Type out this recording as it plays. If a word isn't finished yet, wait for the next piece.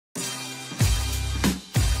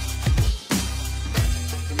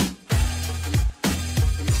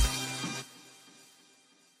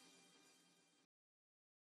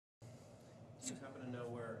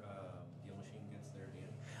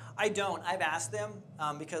I don't. I've asked them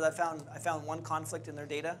because I found one conflict in their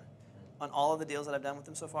data on all of the deals that I've done with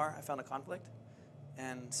them so far. I found a conflict,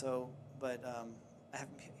 and so, but I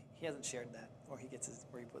haven't. He hasn't shared that, or he gets his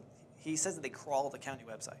where he put. He says that they crawl the county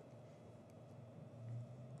website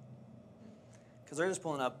because they're just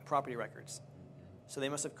pulling up property records. So they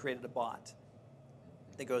must have created a bot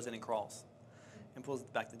that goes in and crawls and pulls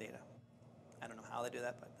back the data. I don't know how they do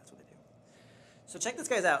that, but that's what they do. So check this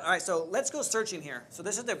guys out. All right, so let's go searching here. So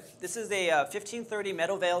this is a 1530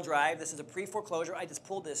 Meadowvale Drive. This is a pre-foreclosure. I just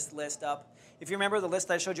pulled this list up. If you remember the list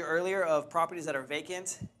that I showed you earlier of properties that are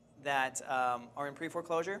vacant that are in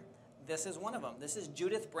pre-foreclosure, this is one of them. This is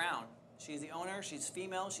Judith Brown. She's the owner. She's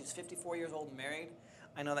female. She's 54 years old and married.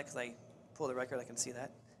 I know that because I pulled the record. I can see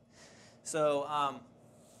that. So,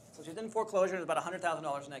 so she's in foreclosure. There's about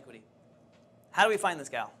 $100,000 in equity. How do we find this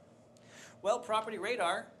gal? Well, Property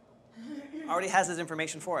Radar already has this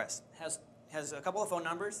information for us. Has a couple of phone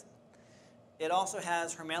numbers. It also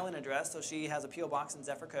has her mailing address, so she has a P.O. box in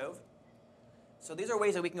Zephyr Cove. So these are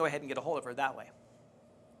ways that we can go ahead and get a hold of her that way.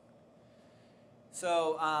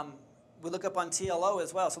 So we look up on TLO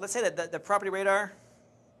as well. So let's say that the Property Radar,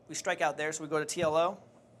 we strike out there, so we go to TLO.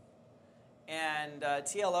 And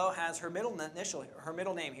TLO has her middle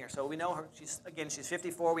name here. So we know her. She's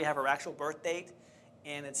 54. We have her actual birth date,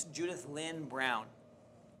 and it's Judith Lynn Brown.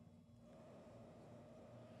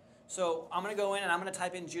 So I'm going to go in and I'm going to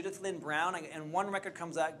type in Judith Lynn Brown, and one record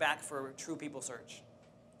comes back for True People Search.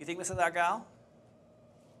 You think this is our gal?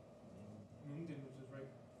 LinkedIn, which is right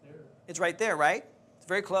there. It's right there, right? It's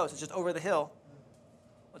very close. It's just over the hill.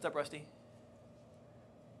 What's up, Rusty?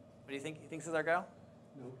 What do you think? You think this is our gal?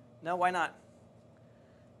 No. No, why not?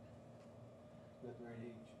 Not the right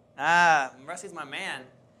age. Ah, Rusty's my man.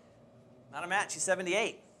 Not a match. She's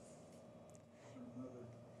 78. In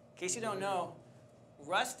case you don't know,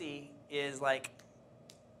 Rusty is like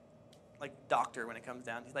doctor when it comes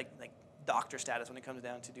down. He's like doctor status when it comes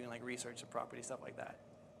down to doing like research of property, stuff like that.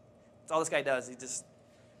 That's all this guy does. He just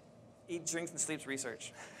eats, drinks, and sleeps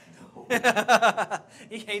research. No.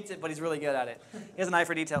 He hates it, but he's really good at it. He has an eye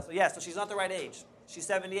for detail. So yeah, so she's not the right age. She's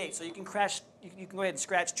 78. So you can go ahead and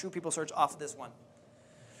scratch True People Search off of this one.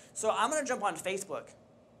 So I'm going to jump on Facebook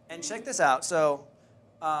and check this out. So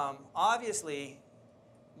obviously,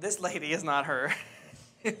 this lady is not her.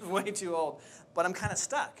 It's way too old. But I'm kind of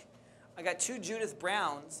stuck. I got two Judith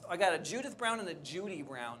Browns. I got a Judith Brown and a Judy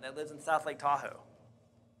Brown that lives in South Lake Tahoe.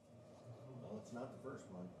 Well, it's not the first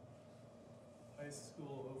one. High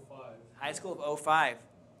School of 05. High School of 05.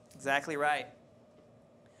 Exactly right.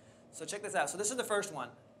 So check this out. So this is the first one.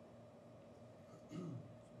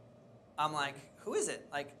 I'm like, who is it?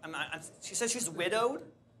 Like, she says she's widowed,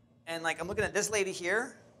 and like I'm looking at this lady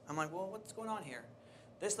here. I'm like, well, what's going on here?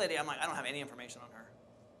 This lady, I'm like, I don't have any information on her.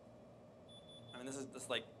 I mean, this is just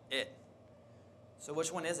like it. So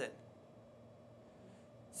which one is it?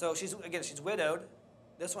 So she's widowed.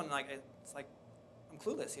 This one, it's like I'm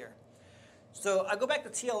clueless here. So I go back to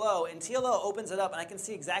TLO, and TLO opens it up, and I can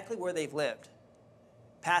see exactly where they've lived,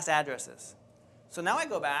 past addresses. So now I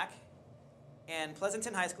go back, and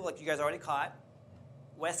Pleasanton High School, like you guys already caught,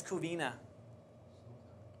 West Covina.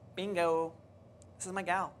 Bingo. This is my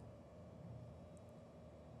gal.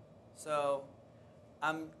 So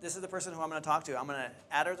this is the person who I'm going to talk to. I'm going to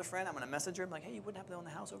add her as a friend. I'm going to message her. I'm like, hey, you wouldn't happen to own the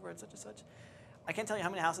house over at such and such. I can't tell you how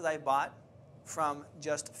many houses I've bought from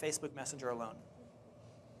just Facebook Messenger alone.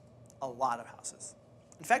 A lot of houses.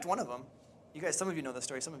 In fact, one of them, you guys, some of you know this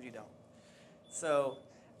story, some of you don't. So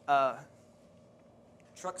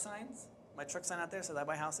truck signs, my truck sign out there says I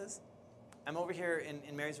buy houses. I'm over here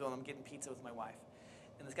in Marysville, and I'm getting pizza with my wife.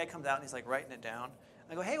 And this guy comes out, and he's like writing it down.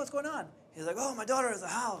 I go, hey, what's going on? He's like, oh, my daughter has a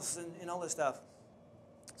house and all this stuff.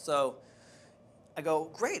 So I go,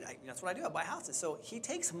 great, that's what I do, I buy houses. So he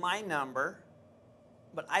takes my number,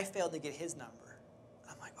 but I failed to get his number.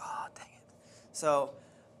 I'm like, oh, dang it. So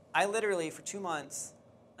I literally, for 2 months,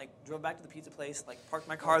 drove back to the pizza place, parked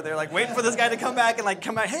my car there, waiting for this guy to come back and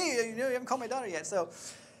come back, hey, you haven't called my daughter yet. So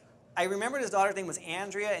I remembered his daughter's name was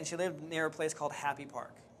Andrea, and she lived near a place called Happy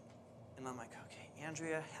Park. And I'm like, okay,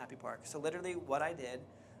 Andrea, Happy Park. So literally what I did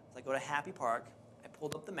was I go to Happy Park, I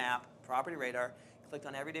pulled up the map, Property Radar, clicked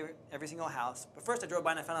on every single house. But first I drove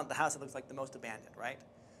by and I found out the house that looks like the most abandoned, right?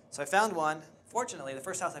 So I found one. Fortunately, the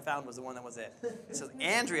first house I found was the one that was it. It says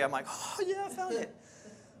Andrea. I'm like, oh, yeah, I found it.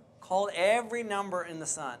 Called every number under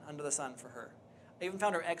the sun for her. I even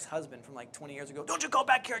found her ex-husband from 20 years ago. Don't you go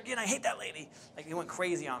back here again. I hate that lady. He went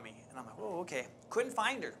crazy on me. And I'm like, oh, okay. Couldn't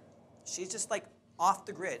find her. She's just off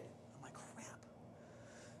the grid. I'm like, crap.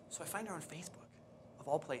 So I find her on Facebook, of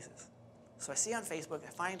all places. So I see on Facebook,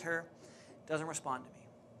 I find her, doesn't respond to me.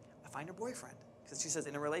 I find her boyfriend. Because she says,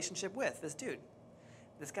 in a relationship with this dude.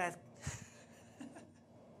 This guy's,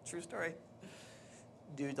 true story.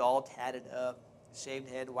 Dude's all tatted up, shaved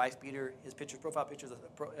head, wife beater. His profile picture is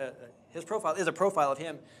his profile is a profile of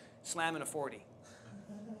him slamming a 40.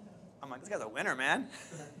 I'm like, this guy's a winner, man.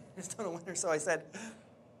 He's still a winner. So I said,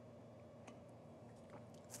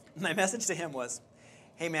 my message to him was,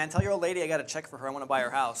 hey, man, tell your old lady I got a check for her. I want to buy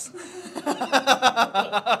her house.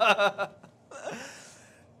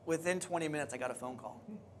 Within 20 minutes, I got a phone call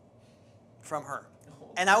from her.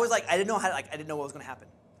 And I was like, I didn't know what was going to happen.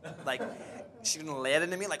 Like, she didn't lay it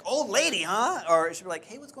into me like, old lady, huh? Or she'd be like,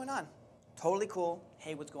 hey, what's going on? Totally cool.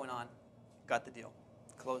 Hey, what's going on? Got the deal.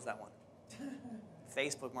 Closed that one.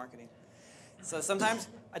 Facebook marketing. So sometimes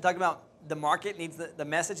I talk about the market needs the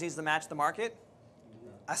message needs to match the market.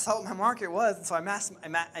 I saw what my market was, and so I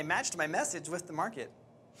matched my message with the market.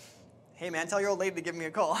 Hey, man, tell your old lady to give me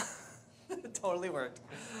a call. It totally worked.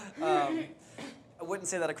 I wouldn't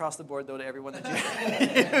say that across the board, though, to everyone that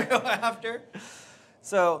you go after.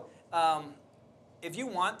 So if you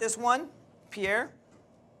want this one, Pierre,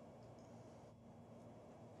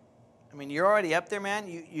 I mean, you're already up there, man.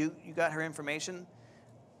 You got her information.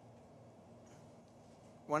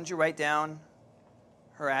 Why don't you write down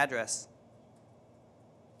her address?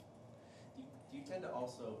 Do you tend to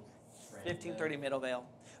also... 1530 Middlevale.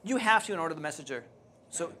 You have to in order to message her.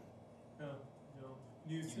 So... No.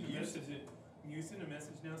 You send a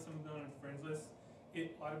message now, someone's not on a friends list,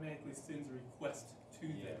 it automatically sends a request to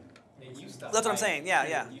them. It used to That's what I'm hide saying. it.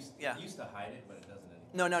 Yeah. It used to hide it, but it doesn't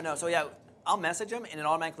anymore. No. So yeah, I'll message them, and it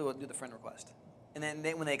automatically will do the friend request. And then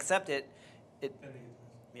when they accept it, Then they get the message.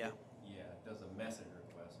 yeah. Yeah, it does a message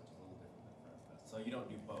request, which is a little different than friend request. So you don't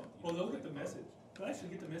do both. Well, they'll get the message. They'll actually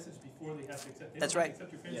get the message before they have to accept. They That's don't right. have to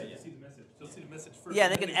accept your friends Yeah, if yeah. they see the message. They'll see the message first. Yeah,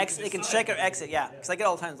 and they then can exit. They can decide check or whether exit. they- Yeah, because I get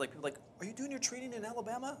all the times like people like, "Are you doing your training in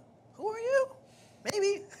Alabama? Who are you?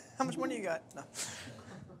 Maybe. How much money you got?" No. Isn't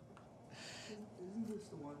this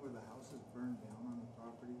the one where the house is burned down on the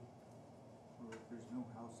property? Or there's no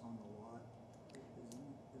house on the lot?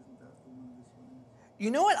 Isn't that the one this one is?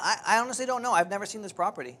 You know what? I honestly don't know. I've never seen this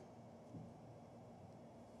property. I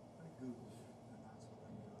Googled it, and that's what I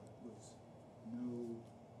got, was no,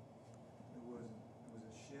 it wasn't, it was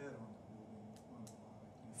a shed on the building, on the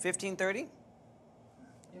lot. 1530.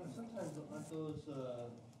 Yeah, but sometimes aren't those,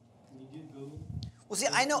 when you do Google. Well, see,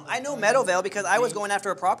 I know Meadowvale because I was going after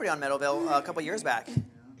a property on Meadowvale a couple years back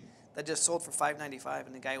that just sold for $595,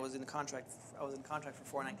 and the guy was in contract. I was in contract for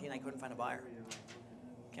 $419. I couldn't find a buyer.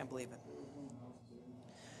 Can't believe it.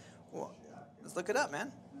 Well, let's look it up,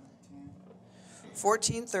 man.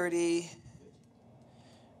 1430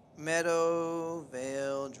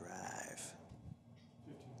 Meadowvale Drive.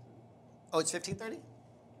 1530. Oh, it's 1530?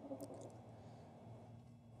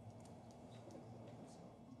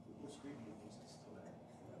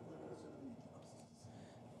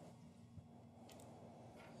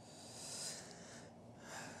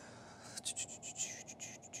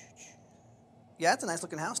 Yeah, it's a nice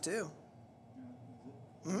looking house too.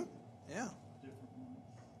 Mm-hmm. Yeah.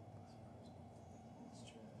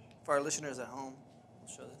 For our listeners at home, we'll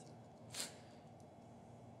show this.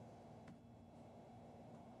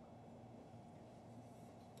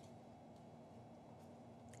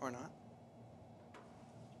 Or not.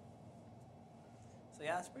 So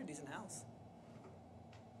yeah, it's a pretty decent house.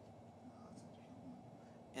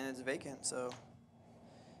 And it's vacant, so.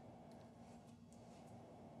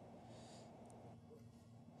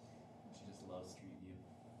 She just loves Street View.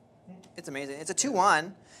 It's amazing. It's a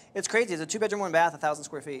 2-1. It's crazy. It's a 2-bedroom, 1 bath, 1,000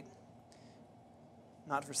 square feet.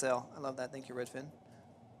 Not for sale. I love that. Thank you, Redfin.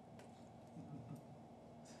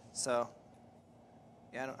 So,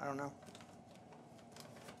 yeah, I don't know.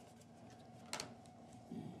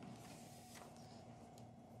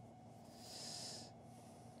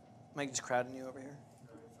 Am I just crowding you over here?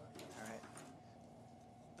 All right.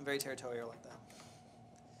 I'm very territorial like that.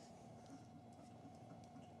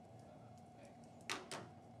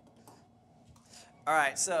 All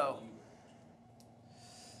right, so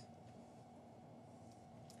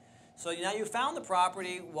now you found the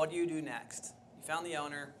property. What do you do next? You found the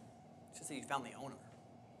owner. I should say you found the owner.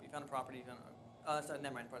 You found a property. You found that's not,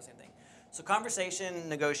 never mind. Probably the same thing. So conversation,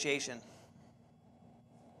 negotiation.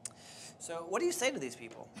 So what do you say to these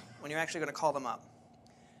people when you're actually going to call them up?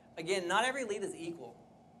 Again, not every lead is equal.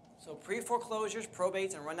 So pre-foreclosures,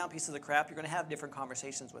 probates, and rundown pieces of crap, you're going to have different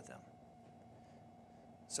conversations with them.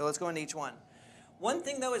 So let's go into each one. One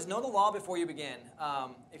thing, though, is know the law before you begin.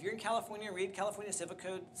 If you're in California, read California Civil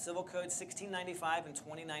Code 1695 and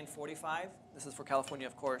 2945. This is for California,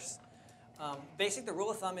 of course. The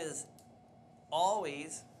rule of thumb is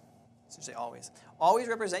always So say always. Always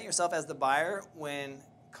represent yourself as the buyer when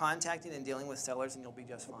contacting and dealing with sellers, and you'll be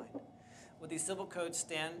just fine. What these civil codes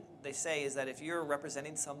they say is that if you're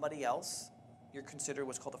representing somebody else, you're considered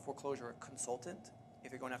what's called a foreclosure consultant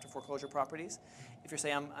if you're going after foreclosure properties. If you're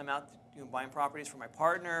saying I'm out buying properties for my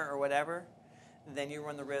partner or whatever, then you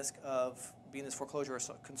run the risk of being this foreclosure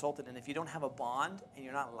consultant. And if you don't have a bond and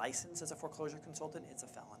you're not licensed as a foreclosure consultant, it's a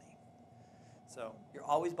felony. So you're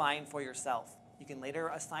always buying for yourself. You can later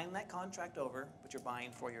assign that contract over, but you're buying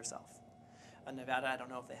for yourself. In Nevada, I don't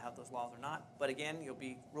know if they have those laws or not, but again,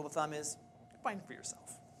 rule of thumb is you're buying for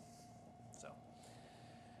yourself. So,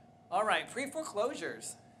 all right,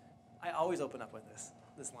 pre-foreclosures. I always open up with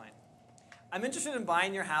this line. I'm interested in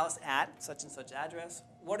buying your house at such and such address.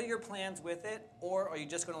 What are your plans with it, or are you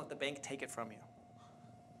just going to let the bank take it from you?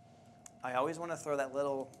 I always want to throw that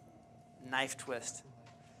little knife twist.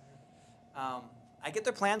 I get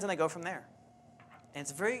their plans and I go from there. And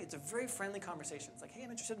it's a very friendly conversation. It's like, hey,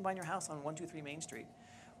 I'm interested in buying your house on 123 Main Street.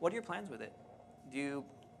 What are your plans with it? Are you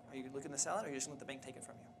looking to sell it, or are you just going to let the bank take it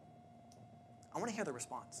from you? I want to hear the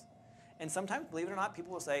response. And sometimes, believe it or not,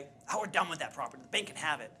 people will say, oh, we're done with that property. The bank can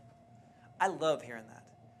have it. I love hearing that.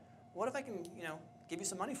 What if I can, give you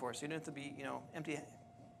some money for it so you don't have to be,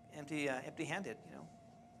 empty-handed,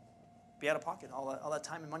 be out of pocket all that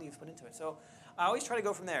time and money you've put into it. So I always try to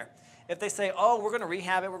go from there. If they say, oh, we're going to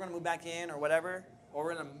rehab it, we're going to move back in or whatever,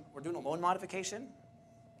 or we're doing a loan modification,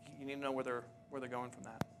 you need to know where they're going from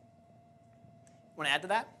that. Want to add to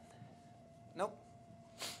that? Nope.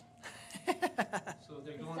 So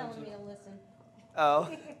they're He's going telling to, me to listen. Oh.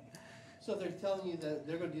 so they're telling you that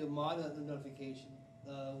they're going to do a mod notification.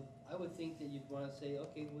 I would think that you'd want to say,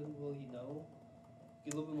 okay, when will you know?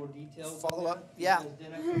 Get a little bit more details. Follow on up, that, yeah. Because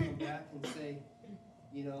then I can come back and say,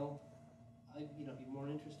 I'd be more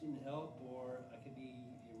interested in help, or I could be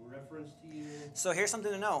a reference to you. So here's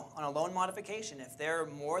something to know. On a loan modification, if they're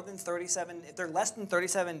less than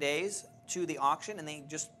 37 days to the auction and they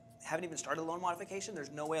just haven't even started a loan modification,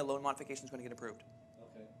 there's no way a loan modification is going to get approved.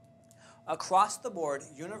 Okay. Across the board,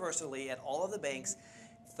 universally, at all of the banks,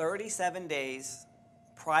 37 days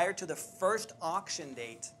prior to the first auction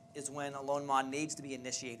date is when a loan mod needs to be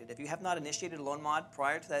initiated. If you have not initiated a loan mod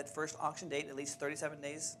prior to that first auction date, at least 37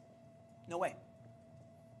 days, no way.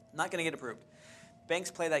 Not going to get approved.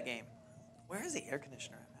 Banks play that game. Where is the air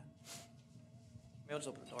conditioner at, man? Maybe I'll just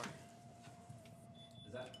open the door.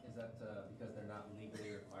 Is that because they're not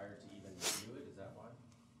legally required to even review it? Is that why?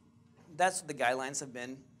 That's what the guidelines have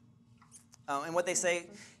been. And what they say,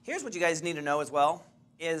 here's what you guys need to know as well,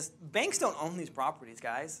 is banks don't own these properties,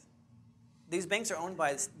 guys. These banks are owned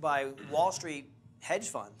by Wall Street hedge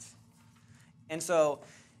funds. And so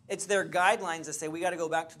it's their guidelines that say we got to go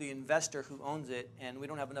back to the investor who owns it, and we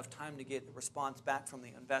don't have enough time to get a response back from the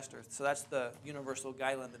investor. So that's the universal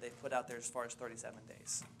guideline that they've put out there as far as 37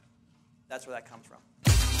 days. That's where that comes from.